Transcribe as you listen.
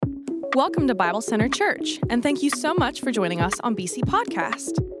Welcome to Bible Center Church, and thank you so much for joining us on BC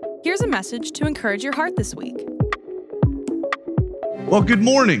Podcast. Here's a message to encourage your heart this week. Well, good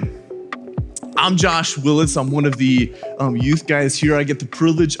morning. I'm Josh Willis. I'm one of the youth guys here. I get the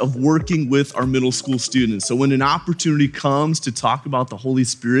privilege of working with our middle school students. So when an opportunity comes to talk about the Holy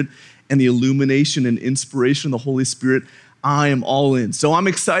Spirit and the illumination and inspiration of the Holy Spirit, I am all in. So I'm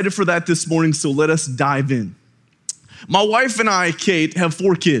excited for that this morning, so let us dive in. My wife and I, Kate, have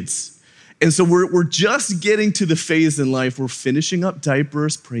 4 kids. And so we're just getting to the phase in life. We're finishing up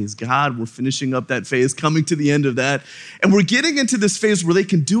diapers, praise God. We're finishing up that phase, coming to the end of that. And we're getting into this phase where they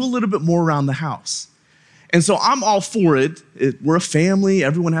can do a little bit more around the house. And so I'm all for it. We're a family.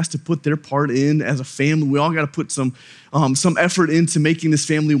 Everyone has to put their part in as a family. We all got to put some effort into making this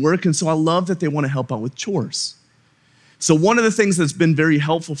family work. And so I love that they want to help out with chores. So one of the things that's been very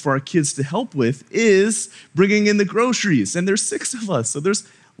helpful for our kids to help with is bringing in the groceries. And there's 6 of us, so there's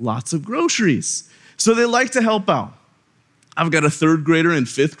lots of groceries. So they like to help out. I've got a 3rd grader and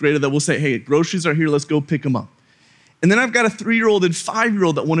 5th grader that will say, hey, groceries are here, let's go pick them up. And then I've got a 3-year-old and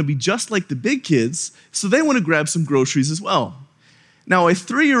 5-year-old that want to be just like the big kids, so they want to grab some groceries as well. Now, a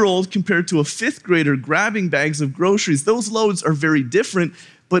 3-year-old compared to a 5th grader grabbing bags of groceries, those loads are very different,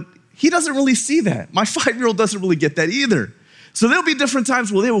 but he doesn't really see that. My 5-year-old doesn't really get that either. So there'll be different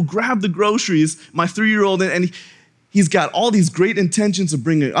times where they will grab the groceries, my 3-year-old, and he's got all these great intentions of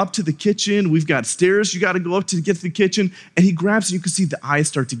bringing it up to the kitchen. We've got stairs you got to go up to get to the kitchen. And he grabs it, and you can see the eyes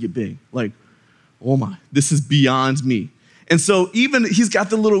start to get big. Like, oh my, this is beyond me. And so even he's got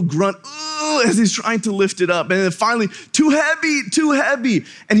the little grunt as he's trying to lift it up. And then finally, too heavy.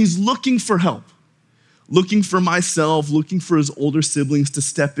 And he's looking for help. Looking for myself, looking for his older siblings to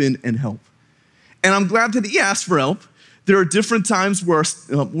step in and help. And I'm glad that he asked for help. There are different times where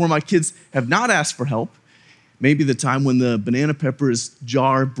my kids have not asked for help. Maybe the time when the banana peppers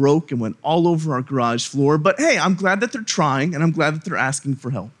jar broke and went all over our garage floor. But hey, I'm glad that they're trying, and I'm glad that they're asking for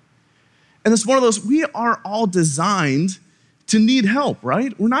help. And it's one of those, we are all designed to need help,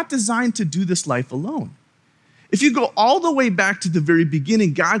 right? We're not designed to do this life alone. If you go all the way back to the very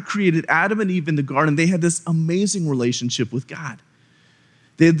beginning, God created Adam and Eve in the garden. They had this amazing relationship with God.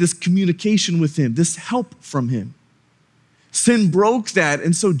 They had this communication with him, this help from him. Sin broke that,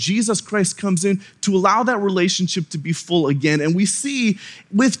 and so Jesus Christ comes in to allow that relationship to be full again. And we see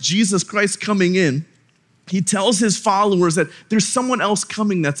with Jesus Christ coming in, he tells his followers that there's someone else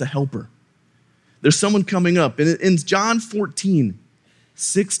coming that's a helper. There's someone coming up. And in John 14,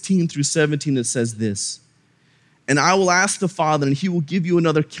 16 through 17, it says this, and I will ask the Father, and he will give you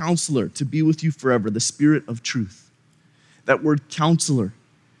another counselor to be with you forever, the Spirit of truth. That word counselor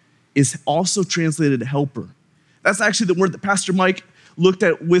is also translated helper. That's actually the word that Pastor Mike looked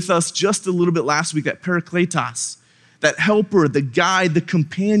at with us just a little bit last week, that parakletos, that helper, the guide, the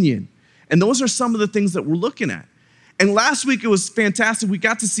companion. And those are some of the things that we're looking at. And last week it was fantastic. We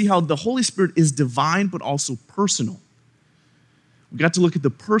got to see how the Holy Spirit is divine, but also personal. We got to look at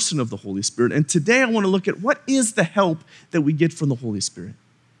the person of the Holy Spirit. And today I want to look at what is the help that we get from the Holy Spirit.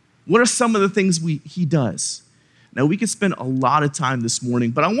 What are some of the things he does? Now, we could spend a lot of time this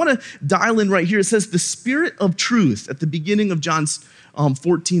morning, but I want to dial in right here. It says the Spirit of truth at the beginning of John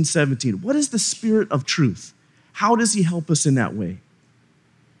 14, 17. What is the Spirit of truth? How does he help us in that way?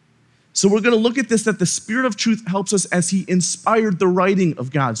 So we're going to look at this, that the Spirit of truth helps us as he inspired the writing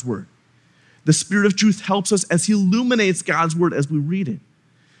of God's word. The Spirit of truth helps us as he illuminates God's word as we read it.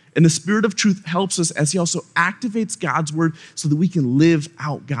 And the Spirit of truth helps us as he also activates God's word so that we can live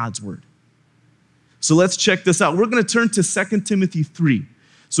out God's word. So let's check this out. We're going to turn to 2 Timothy 3.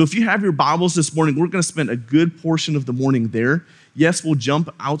 So if you have your Bibles this morning, we're going to spend a good portion of the morning there. Yes, we'll jump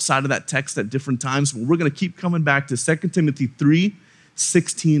outside of that text at different times, but we're going to keep coming back to 2 Timothy 3,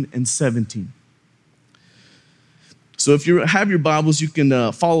 16 and 17. So if you have your Bibles, you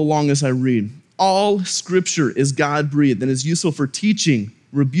can follow along as I read. All scripture is God-breathed and is useful for teaching,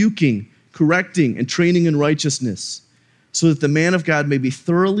 rebuking, correcting, and training in righteousness, so that the man of God may be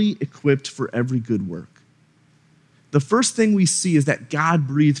thoroughly equipped for every good work. The first thing we see is that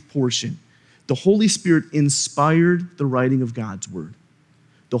God-breathed portion. The Holy Spirit inspired the writing of God's word.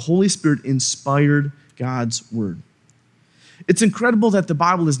 The Holy Spirit inspired God's word. It's incredible that the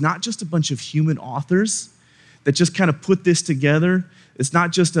Bible is not just a bunch of human authors that just kind of put this together. It's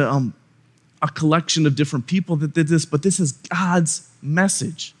not just a collection of different people that did this, but this is God's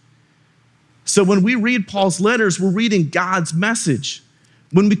message. So when we read Paul's letters, we're reading God's message.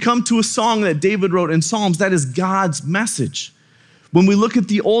 When we come to a song that David wrote in Psalms, that is God's message. When we look at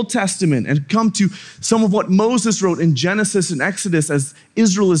the Old Testament and come to some of what Moses wrote in Genesis and Exodus as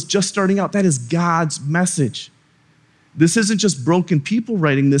Israel is just starting out, that is God's message. This isn't just broken people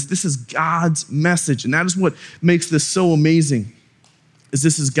writing this. This is God's message. And that is what makes this so amazing, is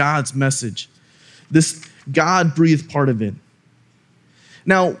this is God's message. This God-breathed part of it.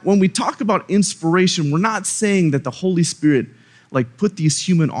 Now, when we talk about inspiration, we're not saying that the Holy Spirit put these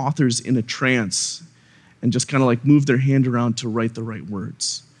human authors in a trance and just kind of move their hand around to write the right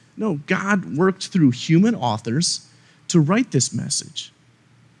words. No, God worked through human authors to write this message.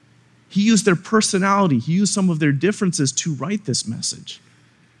 He used their personality. He used some of their differences to write this message.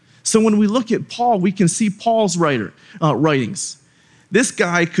 So when we look at Paul, we can see Paul's writings. This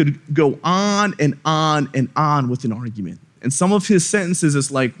guy could go on and on and on with an argument. And some of his sentences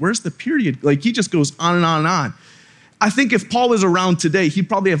is where's the period? He just goes on and on and on. I think if Paul was around today, he'd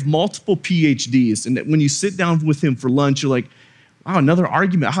probably have multiple PhDs. And when you sit down with him for lunch, you're like, wow, another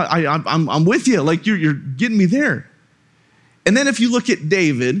argument. I'm with you. You're getting me there. And then if you look at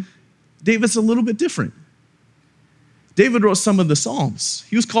David's a little bit different. David wrote some of the Psalms.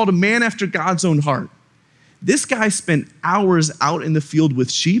 He was called a man after God's own heart. This guy spent hours out in the field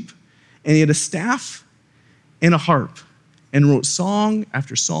with sheep, and he had a staff and a harp and wrote song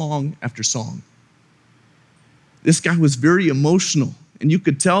after song after song. This guy was very emotional, and you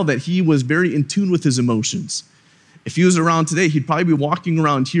could tell that he was very in tune with his emotions. If he was around today, he'd probably be walking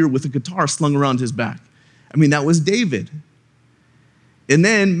around here with a guitar slung around his back. That was David. And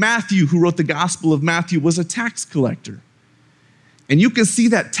then Matthew, who wrote the Gospel of Matthew, was a tax collector. And you can see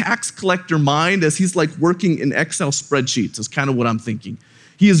that tax collector mind as he's working in Excel spreadsheets is kind of what I'm thinking.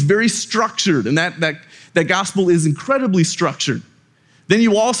 He is very structured, and that gospel is incredibly structured. Then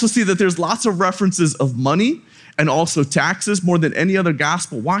you also see that there's lots of references of money and also taxes more than any other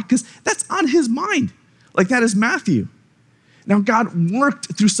gospel. Why? Because that's on his mind. That is Matthew. Now, God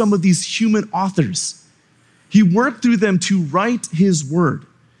worked through some of these human authors. He worked through them to write his word.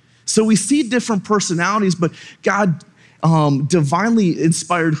 So we see different personalities, but God divinely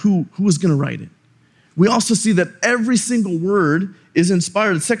inspired who was going to write it. We also see that every single word is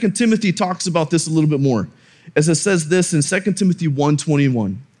inspired. 2 Timothy talks about this a little bit more, as it says this in 2 Timothy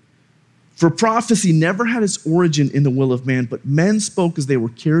 1:21. For prophecy never had its origin in the will of man, but men spoke as they were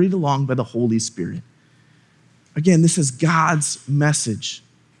carried along by the Holy Spirit. Again, this is God's message.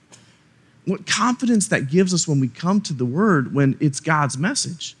 What confidence that gives us when we come to the word when it's God's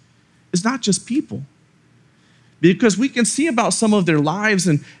message. It's not just people. Because we can see about some of their lives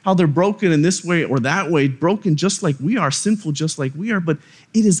and how they're broken in this way or that way, broken just like we are, sinful just like we are, but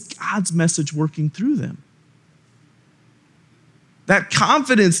it is God's message working through them. That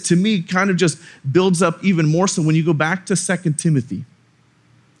confidence to me kind of just builds up even more so when you go back to 2 Timothy.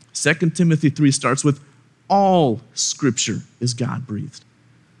 2 Timothy 3 starts with, all scripture is God-breathed.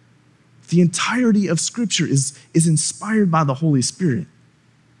 The entirety of scripture is inspired by the Holy Spirit.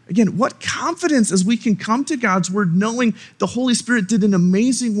 Again, what confidence as we can come to God's word knowing the Holy Spirit did an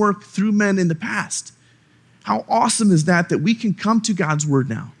amazing work through men in the past. How awesome is that we can come to God's word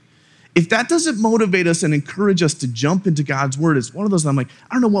now? If that doesn't motivate us and encourage us to jump into God's word, it's one of those, I'm I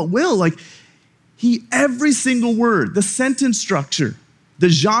don't know what will. Every single word, the sentence structure, the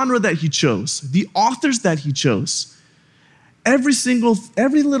genre that he chose, the authors that he chose, every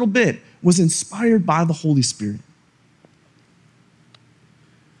little bit was inspired by the Holy Spirit.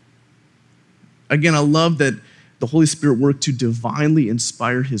 Again, I love that the Holy Spirit worked to divinely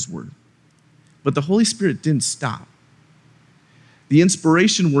inspire his word. But the Holy Spirit didn't stop. The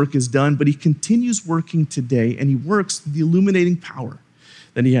inspiration work is done, but he continues working today, and he works through the illuminating power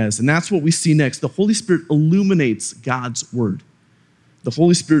that he has. And that's what we see next. The Holy Spirit illuminates God's word. The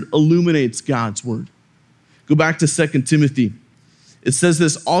Holy Spirit illuminates God's word. Go back to 2 Timothy. It says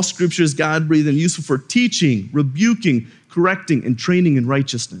this, all scripture is God-breathed and useful for teaching, rebuking, correcting, and training in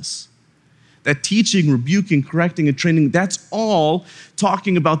righteousness. That teaching, rebuking, correcting, and training, that's all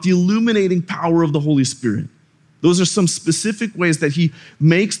talking about the illuminating power of the Holy Spirit. Those are some specific ways that he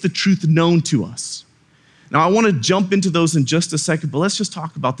makes the truth known to us. Now, I want to jump into those in just a second, but let's just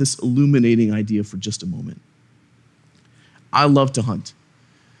talk about this illuminating idea for just a moment. I love to hunt.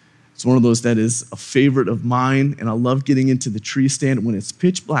 It's one of those that is a favorite of mine, and I love getting into the tree stand when it's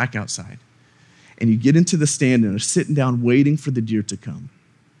pitch black outside. And you get into the stand and are sitting down waiting for the deer to come.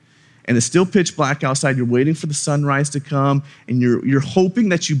 And it's still pitch black outside. You're waiting for the sunrise to come, and you're hoping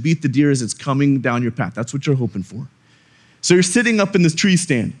that you beat the deer as it's coming down your path. That's what you're hoping for. So you're sitting up in this tree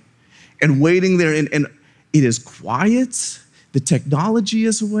stand and waiting there, and it is quiet. The technology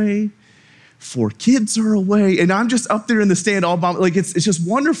is away. 4 kids are away, and I'm just up there in the stand all by it's just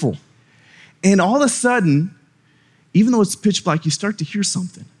wonderful. And all of a sudden, even though it's pitch black, you start to hear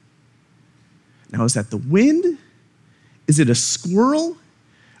something. Now, is that the wind? Is it a squirrel?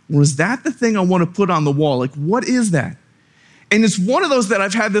 Or is that the thing I want to put on the wall? What is that? And it's one of those that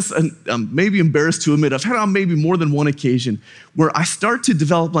I've had this, maybe embarrassed to admit, I've had on maybe more than one occasion where I start to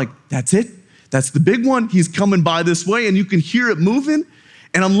develop like, that's it. That's the big one. He's coming by this way and you can hear it moving.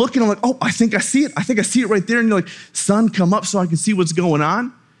 And I'm looking, I'm like, oh, I think I see it. I think I see it right there. And you're like, sun, come up so I can see what's going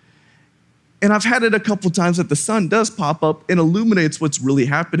on. And I've had it a couple times that the sun does pop up and illuminates what's really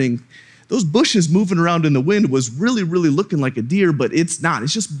happening. Those bushes moving around in the wind was really, really looking like a deer, but it's not.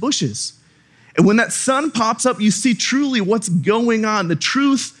 It's just bushes. And when that sun pops up, you see truly what's going on. The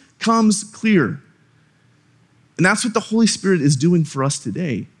truth comes clear. And that's what the Holy Spirit is doing for us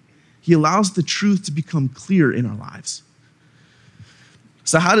today. He allows the truth to become clear in our lives.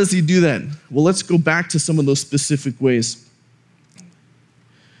 So how does he do that? Well, let's go back to some of those specific ways.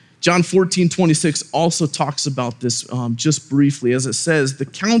 John 14:26 also talks about this just briefly, as it says, the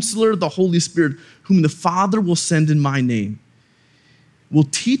counselor, the Holy Spirit, whom the Father will send in my name, will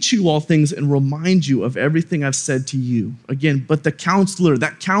teach you all things and remind you of everything I've said to you. Again, but the counselor,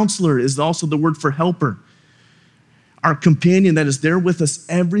 that counselor is also the word for helper. Our companion that is there with us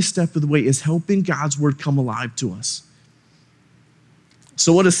every step of the way is helping God's word come alive to us.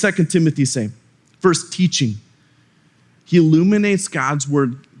 So what does 2 Timothy say? First, teaching. He illuminates God's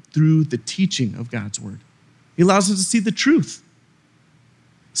word through the teaching of God's word. He allows us to see the truth.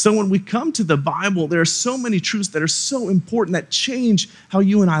 So when we come to the Bible, there are so many truths that are so important that change how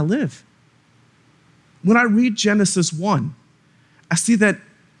you and I live. When I read Genesis 1, I see that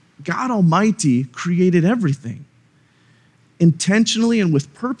God Almighty created everything intentionally and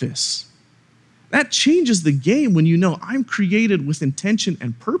with purpose. That changes the game when you know I'm created with intention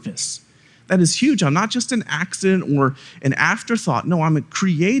and purpose. That is huge. I'm not just an accident or an afterthought. No, I'm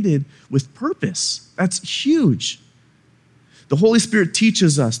created with purpose. That's huge. The Holy Spirit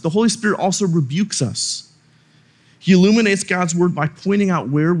teaches us. The Holy Spirit also rebukes us. He illuminates God's word by pointing out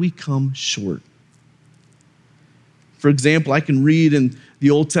where we come short. For example, I can read in the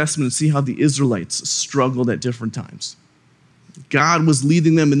Old Testament and see how the Israelites struggled at different times. God was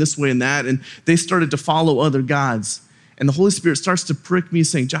leading them in this way and that, and they started to follow other gods. And the Holy Spirit starts to prick me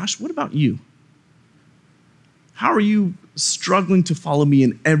saying, Josh, what about you? How are you struggling to follow me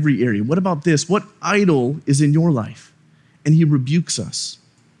in every area? What about this? What idol is in your life? And he rebukes us.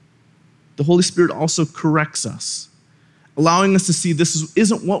 The Holy Spirit also corrects us, allowing us to see this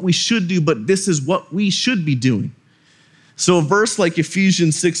isn't what we should do, but this is what we should be doing. So a verse like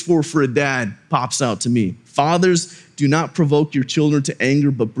Ephesians 6:4 for a dad pops out to me. Fathers, do not provoke your children to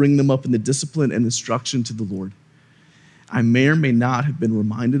anger, but bring them up in the discipline and instruction to the Lord. I may or may not have been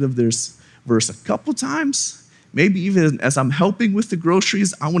reminded of this verse a couple times. Maybe even as I'm helping with the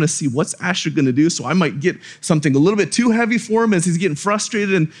groceries, I want to see what's Asher going to do. So I might get something a little bit too heavy for him as he's getting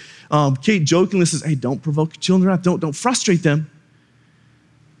frustrated. And Kate jokingly says, hey, don't provoke your children. Don't frustrate them.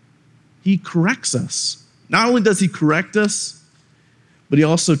 He corrects us. Not only does he correct us, but he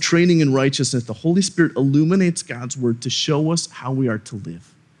also training in righteousness. The Holy Spirit illuminates God's word to show us how we are to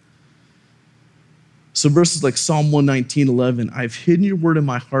live. So verses like Psalm 119:11, I've hidden your word in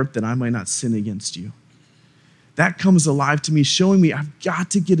my heart that I might not sin against you. That comes alive to me, showing me I've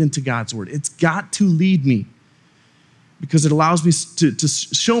got to get into God's word. It's got to lead me because it allows me to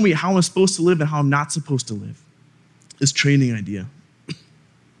show me how I'm supposed to live and how I'm not supposed to live. This training idea.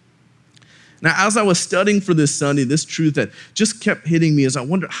 Now, as I was studying for this Sunday, this truth that just kept hitting me is I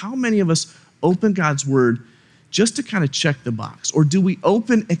wonder how many of us open God's word just to kind of check the box? Or do we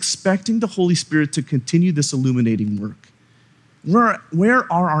open expecting the Holy Spirit to continue this illuminating work?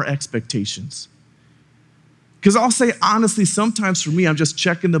 Where are our expectations? Because I'll say honestly, sometimes for me, I'm just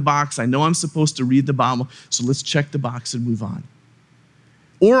checking the box. I know I'm supposed to read the Bible, so let's check the box and move on.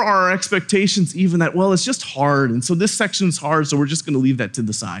 Or are our expectations even that, well, it's just hard, and so this section's hard, so we're just going to leave that to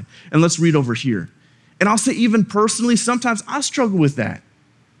the side, and let's read over here. And I'll say even personally, sometimes I struggle with that.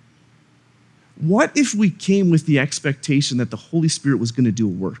 What if we came with the expectation that the Holy Spirit was going to do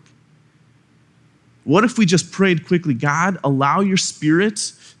a work? What if we just prayed quickly, God, allow your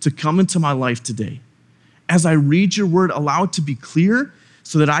Spirit to come into my life today? As I read your word, allow it to be clear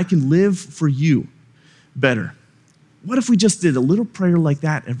so that I can live for you better. What if we just did a little prayer like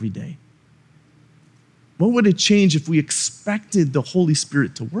that every day? What would it change if we expected the Holy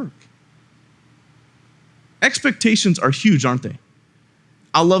Spirit to work? Expectations are huge, aren't they?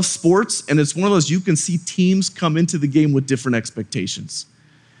 I love sports, and it's one of those you can see teams come into the game with different expectations.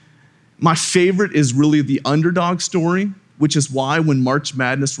 My favorite is really the underdog story, which is why when March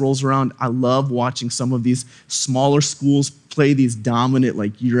Madness rolls around, I love watching some of these smaller schools play these dominant,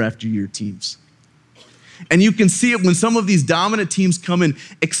 like year after year teams. And you can see it when some of these dominant teams come in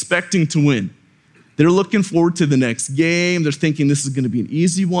expecting to win. They're looking forward to the next game. They're thinking this is going to be an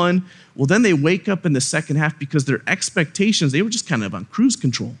easy one. Well, then they wake up in the second half because their expectations, they were just kind of on cruise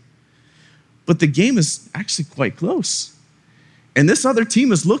control. But the game is actually quite close. And this other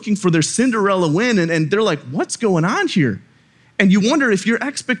team is looking for their Cinderella win, and they're like, what's going on here? And you wonder if your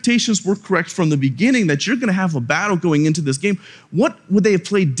expectations were correct from the beginning, that you're going to have a battle going into this game. What would they have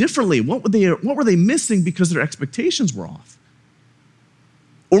played differently? What were they missing because their expectations were off?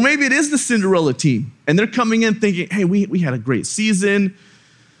 Or maybe it is the Cinderella team, and they're coming in thinking, hey, we had a great season,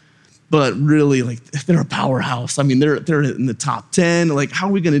 but really, like, they're a powerhouse. I mean, they're in the top 10. Like, how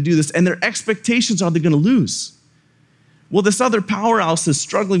are we going to do this? And their expectations are they're going to lose. Well, this other powerhouse is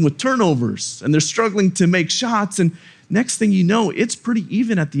struggling with turnovers, and they're struggling to make shots, and next thing you know, it's pretty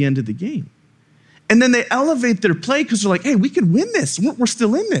even at the end of the game. And then they elevate their play because they're like, hey, we can win this. We're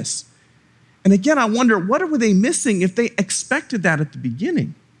still in this. And again, I wonder, what were they missing if they expected that at the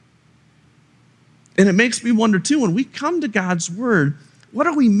beginning? And it makes me wonder too, when we come to God's word, what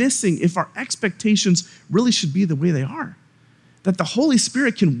are we missing if our expectations really should be the way they are? That the Holy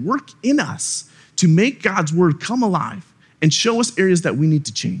Spirit can work in us to make God's word come alive and show us areas that we need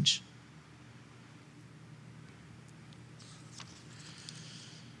to change.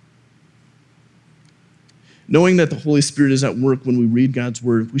 Knowing that the Holy Spirit is at work when we read God's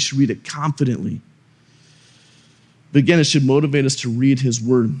word, we should read it confidently. But again, it should motivate us to read his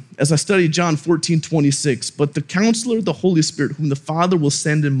word. As I study John 14:26, but the counselor, the Holy Spirit, whom the Father will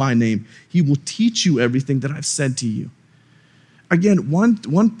send in my name, he will teach you everything that I've said to you. Again,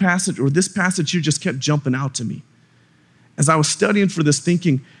 one passage, or this passage here, just kept jumping out to me. As I was studying for this,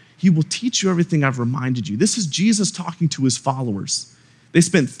 thinking, he will teach you everything I've reminded you. This is Jesus talking to his followers. They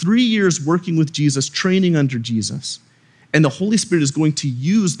spent 3 years working with Jesus, training under Jesus. And the Holy Spirit is going to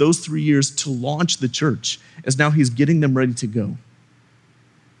use those 3 years to launch the church, as now he's getting them ready to go.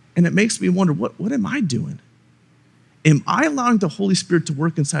 And it makes me wonder, what am I doing? Am I allowing the Holy Spirit to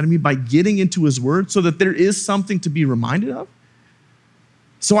work inside of me by getting into his word so that there is something to be reminded of?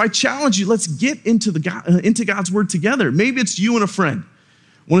 So I challenge you, let's get into God's word together. Maybe it's you and a friend.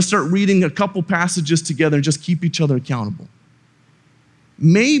 Want to start reading a couple passages together and just keep each other accountable.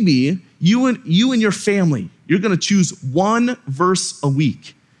 Maybe you and your family, you're going to choose one verse a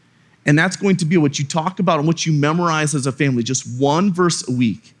week. And that's going to be what you talk about and what you memorize as a family, just one verse a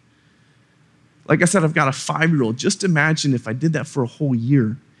week. Like I said, I've got a 5-year-old. Just imagine if I did that for a whole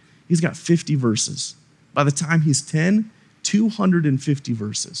year. He's got 50 verses. By the time he's 10, 250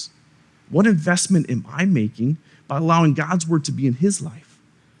 verses. What investment am I making by allowing God's word to be in his life?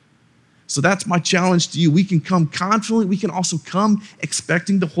 So that's my challenge to you. We can come confidently. We can also come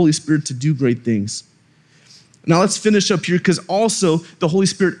expecting the Holy Spirit to do great things. Now let's finish up here, because also the Holy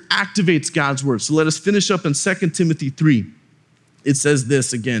Spirit activates God's word. So let us finish up in 2 Timothy 3. It says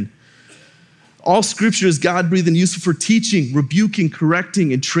this again. All scripture is God-breathed and useful for teaching, rebuking,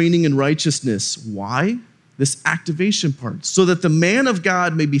 correcting, and training in righteousness. Why? This activation part. So that the man of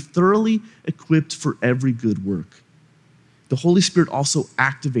God may be thoroughly equipped for every good work. The Holy Spirit also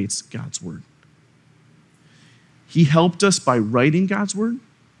activates God's word. He helped us by writing God's word.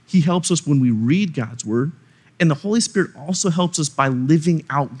 He helps us when we read God's word. And the Holy Spirit also helps us by living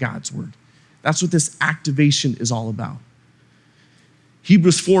out God's word. That's what this activation is all about.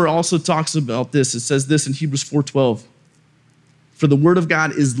 Hebrews 4 also talks about this. It says this in Hebrews 4:12. For the word of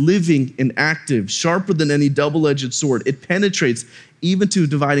God is living and active, sharper than any double-edged sword. It penetrates even to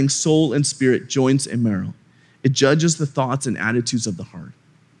dividing soul and spirit, joints and marrow. It judges the thoughts and attitudes of the heart.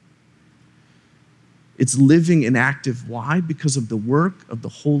 It's living and active. Why? Because of the work of the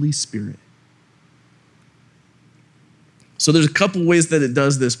Holy Spirit. So there's a couple ways that it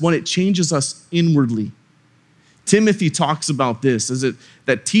does this. One, it changes us inwardly. Timothy talks about this,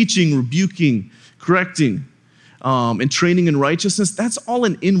 that teaching, rebuking, correcting, and training in righteousness, that's all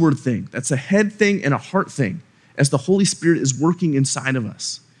an inward thing. That's a head thing and a heart thing, as the Holy Spirit is working inside of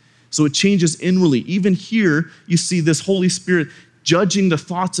us. So it changes inwardly. Even here, you see this Holy Spirit judging the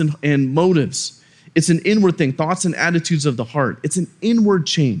thoughts and motives. It's an inward thing, thoughts and attitudes of the heart. It's an inward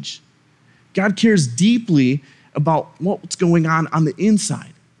change. God cares deeply about what's going on the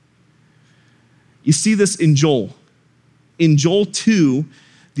inside. You see this in Joel. In Joel 2,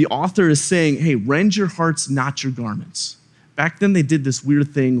 the author is saying, hey, rend your hearts, not your garments. Back then, they did this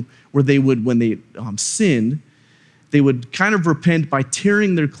weird thing where they would, when they sinned, they would kind of repent by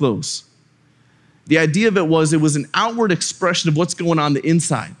tearing their clothes. The idea of it was an outward expression of what's going on the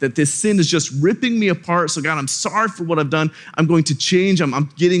inside, that this sin is just ripping me apart. So God, I'm sorry for what I've done. I'm going to change. I'm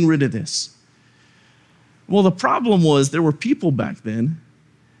getting rid of this. Well, the problem was there were people back then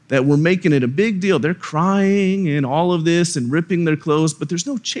that were making it a big deal. They're crying and all of this and ripping their clothes, but there's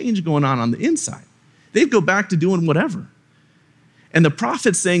no change going on the inside. They'd go back to doing whatever. And the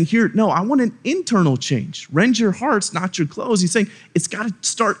prophet's saying here, no, I want an internal change. Rend your hearts, not your clothes. He's saying it's got to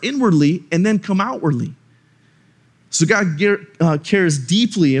start inwardly and then come outwardly. So God cares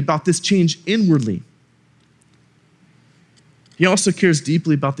deeply about this change inwardly. He also cares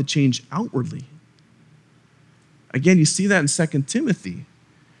deeply about the change outwardly. Again, you see that in 2 Timothy.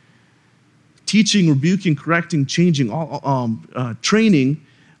 Teaching, rebuking, correcting, changing, training,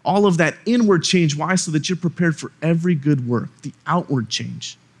 all of that inward change. Why? So that you're prepared for every good work, the outward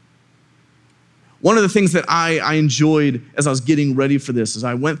change. One of the things that I enjoyed as I was getting ready for this is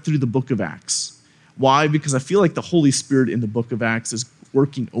I went through the book of Acts. Why? Because I feel like the Holy Spirit in the book of Acts is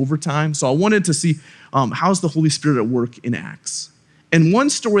working overtime. So I wanted to see how's the Holy Spirit at work in Acts. And one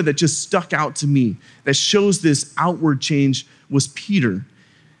story that just stuck out to me that shows this outward change was Peter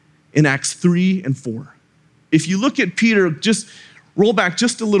in Acts 3 and 4. If you look at Peter, just roll back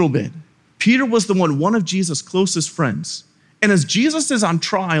just a little bit. Peter was one of Jesus' closest friends. And as Jesus is on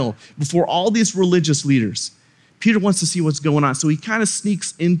trial before all these religious leaders, Peter wants to see what's going on. So he kind of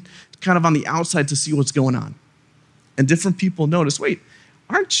sneaks in kind of on the outside to see what's going on. And different people notice, wait,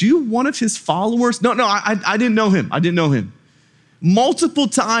 aren't you one of his followers? No, I didn't know him. I didn't know him. Multiple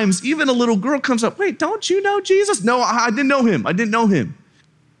times, even a little girl comes up, wait, don't you know Jesus? No, I didn't know him. I didn't know him.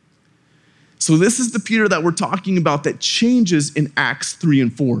 So this is the Peter that we're talking about that changes in Acts 3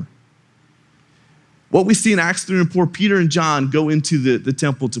 and 4. What we see in Acts 3 and 4, Peter and John go into the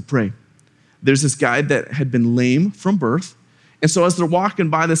temple to pray. There's this guy that had been lame from birth. And so as they're walking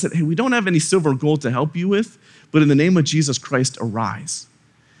by, they said, hey, we don't have any silver or gold to help you with, but in the name of Jesus Christ, arise.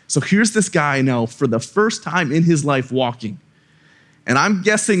 So here's this guy now for the first time in his life walking. And I'm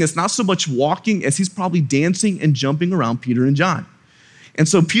guessing it's not so much walking as he's probably dancing and jumping around Peter and John. And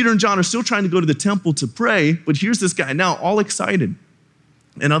so Peter and John are still trying to go to the temple to pray, but here's this guy now all excited.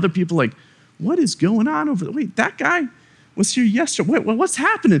 And other people like, what is going on over there? Wait, that guy was here yesterday. Wait, what's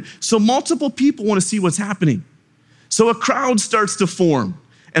happening? So multiple people want to see what's happening. So a crowd starts to form.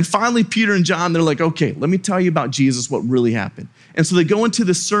 And finally, Peter and John, they're like, okay, let me tell you about Jesus, what really happened. And so they go into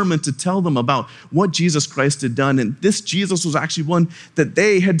this sermon to tell them about what Jesus Christ had done. And this Jesus was actually one that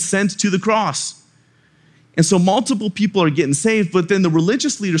they had sent to the cross. And so multiple people are getting saved, but then the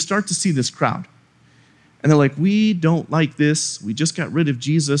religious leaders start to see this crowd. And they're like, we don't like this. We just got rid of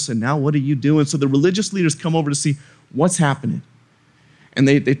Jesus, and now what are you doing? So the religious leaders come over to see what's happening. And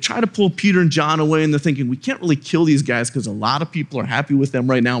they try to pull Peter and John away, and they're thinking, we can't really kill these guys because a lot of people are happy with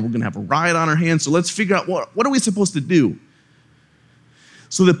them right now. We're going to have a riot on our hands, so let's figure out what are we supposed to do?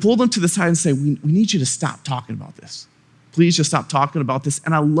 So they pull them to the side and say, we need you to stop talking about this. Please just stop talking about this.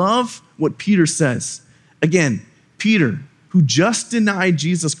 And I love what Peter says. Again, Peter, who just denied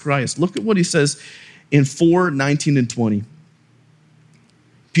Jesus Christ. Look at what he says in 4:19 and 20.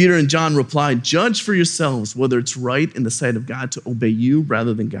 Peter and John replied, judge for yourselves whether it's right in the sight of God to obey you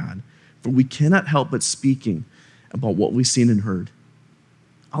rather than God, for we cannot help but speaking about what we've seen and heard.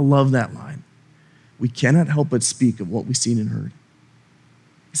 I love that line. We cannot help but speak of what we've seen and heard.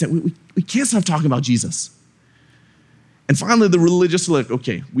 He said, we can't stop talking about Jesus. And finally, the religious were like,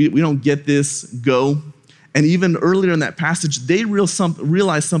 okay, we don't get this, go. And even earlier in that passage, they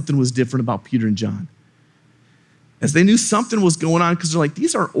realized something was different about Peter and John. As they knew something was going on, because they're like,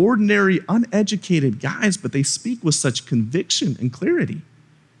 these are ordinary, uneducated guys, but they speak with such conviction and clarity.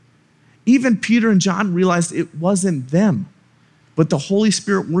 Even Peter and John realized it wasn't them, but the Holy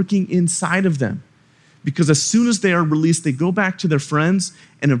Spirit working inside of them. Because as soon as they are released, they go back to their friends,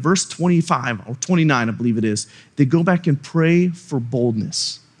 and in verse 25 or 29, I believe it is, they go back and pray for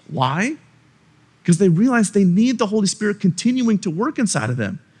boldness. Why? Because they realize they need the Holy Spirit continuing to work inside of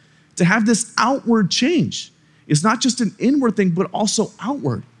them to have this outward change. It's not just an inward thing, but also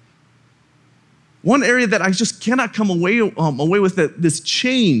outward. One area that I just cannot come away with this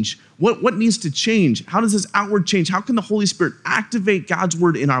change. What needs to change? How does this outward change? How can the Holy Spirit activate God's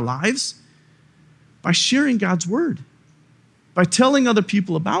word in our lives? By sharing God's word, by telling other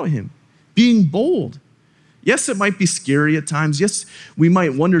people about him, being bold. Yes, it might be scary at times. Yes, we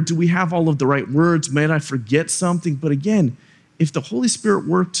might wonder, do we have all of the right words? Might I forget something? But again, if the Holy Spirit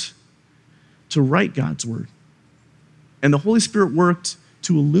worked to write God's word, and the Holy Spirit worked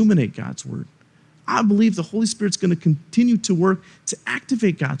to illuminate God's word, I believe the Holy Spirit's going to continue to work to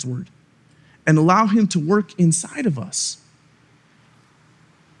activate God's word and allow him to work inside of us.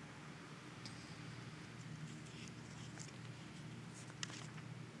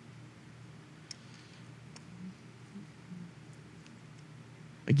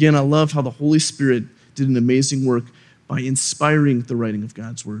 Again, I love how the Holy Spirit did an amazing work by inspiring the writing of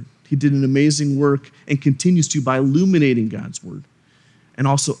God's word. He did an amazing work and continues to by illuminating God's word and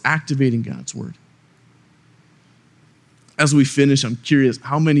also activating God's word. as we finish, I'm curious,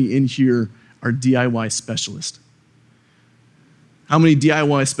 how many in here are DIY specialists? How many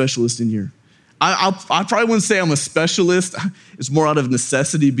DIY specialists in here? I probably wouldn't say I'm a specialist. It's more out of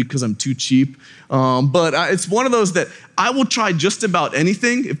necessity because I'm too cheap. But it's one of those that I will try just about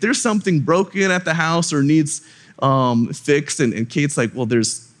anything. If there's something broken at the house or needs fixed, and Kate's like, well,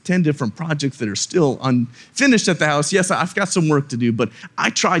 there's 10 different projects that are still unfinished at the house. Yes, I've got some work to do, but I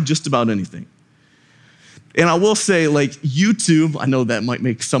try just about anything. And I will say, like, YouTube, I know that might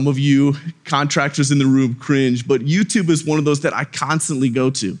make some of you contractors in the room cringe, but YouTube is one of those that I constantly go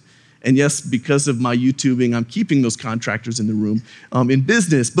to. And yes, because of my YouTubing, I'm keeping those contractors in the room in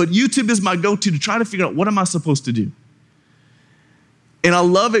business. But YouTube is my go-to to try to figure out, what am I supposed to do? And I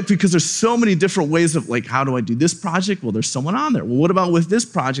love it because there's so many different ways of, like, how do I do this project? Well, there's someone on there. Well, what about with this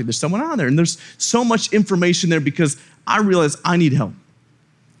project? There's someone on there. And there's so much information there because I realized I need help.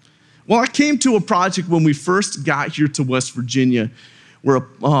 Well, I came to a project when we first got here to West Virginia where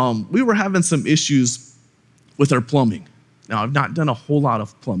we were having some issues with our plumbing. Now, I've not done a whole lot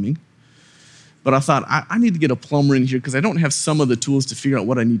of plumbing, but I thought, I need to get a plumber in here because I don't have some of the tools to figure out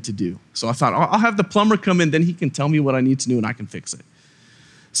what I need to do. So I thought, I'll have the plumber come in, then he can tell me what I need to do and I can fix it.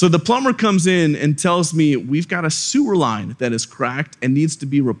 So the plumber comes in and tells me we've got a sewer line that is cracked and needs to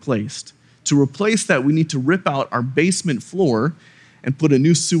be replaced. To replace that, we need to rip out our basement floor and put a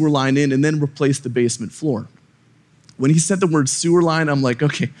new sewer line in and then replace the basement floor. When he said the word sewer line, I'm like,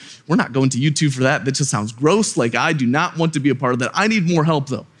 okay, we're not going to YouTube for that. That just sounds gross. Like, I do not want to be a part of that. I need more help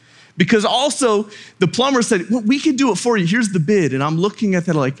though. Because also the plumber said, well, we can do it for you. Here's the bid. And I'm looking at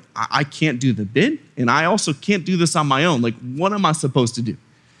that like, I can't do the bid. And I also can't do this on my own. Like, what am I supposed to do?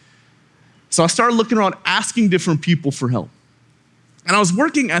 So I started looking around, asking different people for help. And I was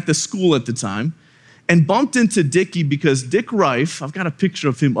working at the school at the time and bumped into Dickie because Dick Reif, I've got a picture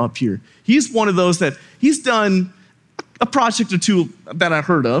of him up here. He's one of those that he's done a project or two that I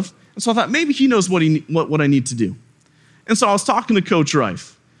heard of. And so I thought maybe he knows what I need to do. And so I was talking to Coach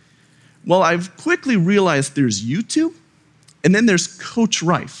Reif. Well, I've quickly realized there's YouTube and then there's Coach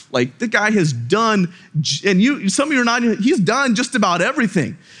Reif. Like, the guy has done, and some of you are not, he's done just about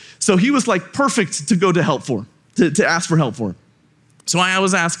everything. So he was like perfect to go to help for, to ask for help for. So I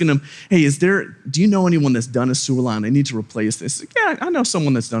was asking him, hey, do you know anyone that's done a sewer line? I need to replace this. Yeah, I know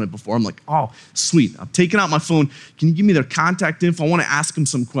someone that's done it before. I'm like, oh, sweet. I'm taking out my phone. Can you give me their contact info? I want to ask them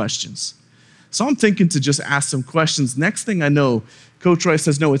some questions. So I'm thinking to just ask some questions. Next thing I know, Coach Rice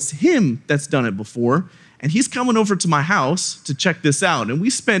says, no, it's him that's done it before. And he's coming over to my house to check this out. And we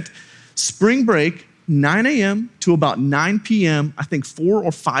spent spring break, 9 a.m. to about 9 p.m., I think 4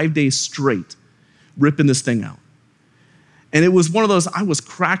 or 5 days straight, ripping this thing out. And it was one of those, I was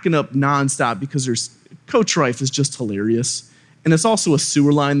cracking up nonstop because Coach Reif is just hilarious. And it's also a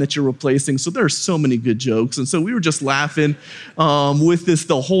sewer line that you're replacing. So there are so many good jokes. And so we were just laughing with this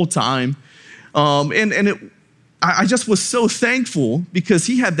the whole time. I just was so thankful because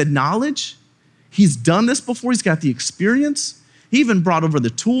he had the knowledge. He's done this before. He's got the experience. He even brought over the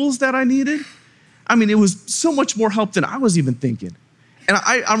tools that I needed. I mean, it was so much more help than I was even thinking. And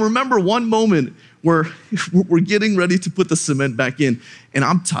I remember one moment where we're getting ready to put the cement back in, and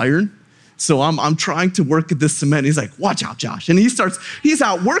I'm tired. So I'm trying to work at this cement. He's like, watch out, Josh. And he's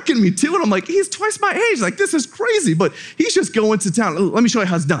out working me too. And I'm like, he's twice my age. Like, this is crazy. But he's just going to town. Let me show you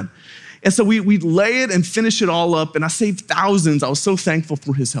how it's done. And so we lay it and finish it all up. And I saved thousands. I was so thankful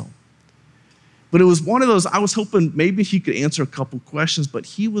for his help. But it was one of those, I was hoping maybe he could answer a couple questions, but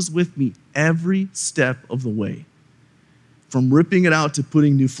he was with me every step of the way, from ripping it out to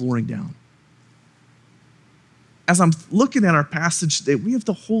putting new flooring down. As I'm looking at our passage today, we have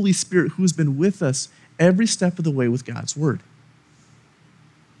the Holy Spirit who's been with us every step of the way with God's word.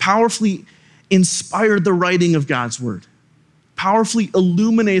 Powerfully inspired the writing of God's word. Powerfully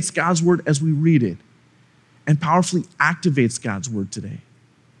illuminates God's word as we read it. And powerfully activates God's word today.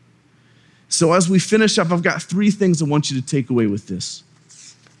 So as we finish up, I've got 3 things I want you to take away with this.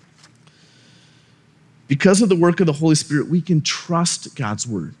 Because of the work of the Holy Spirit, we can trust God's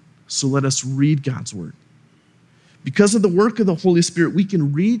word. So let us read God's word. Because of the work of the Holy Spirit, we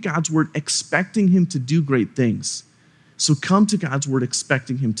can read God's word expecting him to do great things. So come to God's word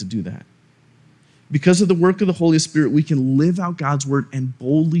expecting him to do that. Because of the work of the Holy Spirit, we can live out God's word and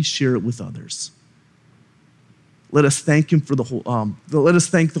boldly share it with others. Let us thank him for let us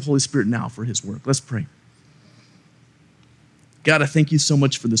thank the Holy Spirit now for his work. Let's pray. God, I thank you so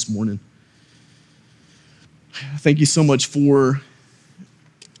much for this morning. Thank you so much for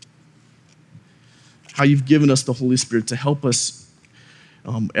how you've given us the Holy Spirit to help us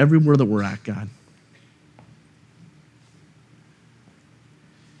everywhere that we're at, God.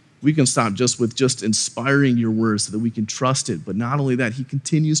 We can stop just with just inspiring your word so that we can trust it. But not only that, he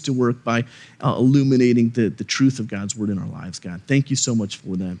continues to work by illuminating the truth of God's word in our lives, God. Thank you so much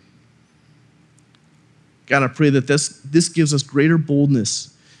for that. God, I pray that this gives us greater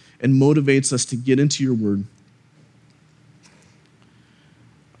boldness and motivates us to get into your word.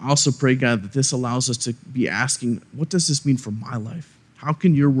 I also pray, God, that this allows us to be asking, what does this mean for my life? How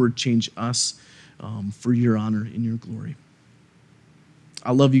can your word change us for your honor and your glory?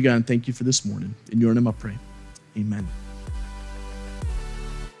 I love you, God, and thank you for this morning. In your name I pray. Amen.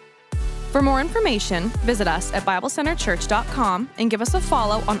 For more information, visit us at BibleCenterChurch.com and give us a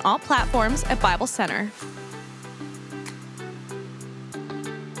follow on all platforms at Bible Center.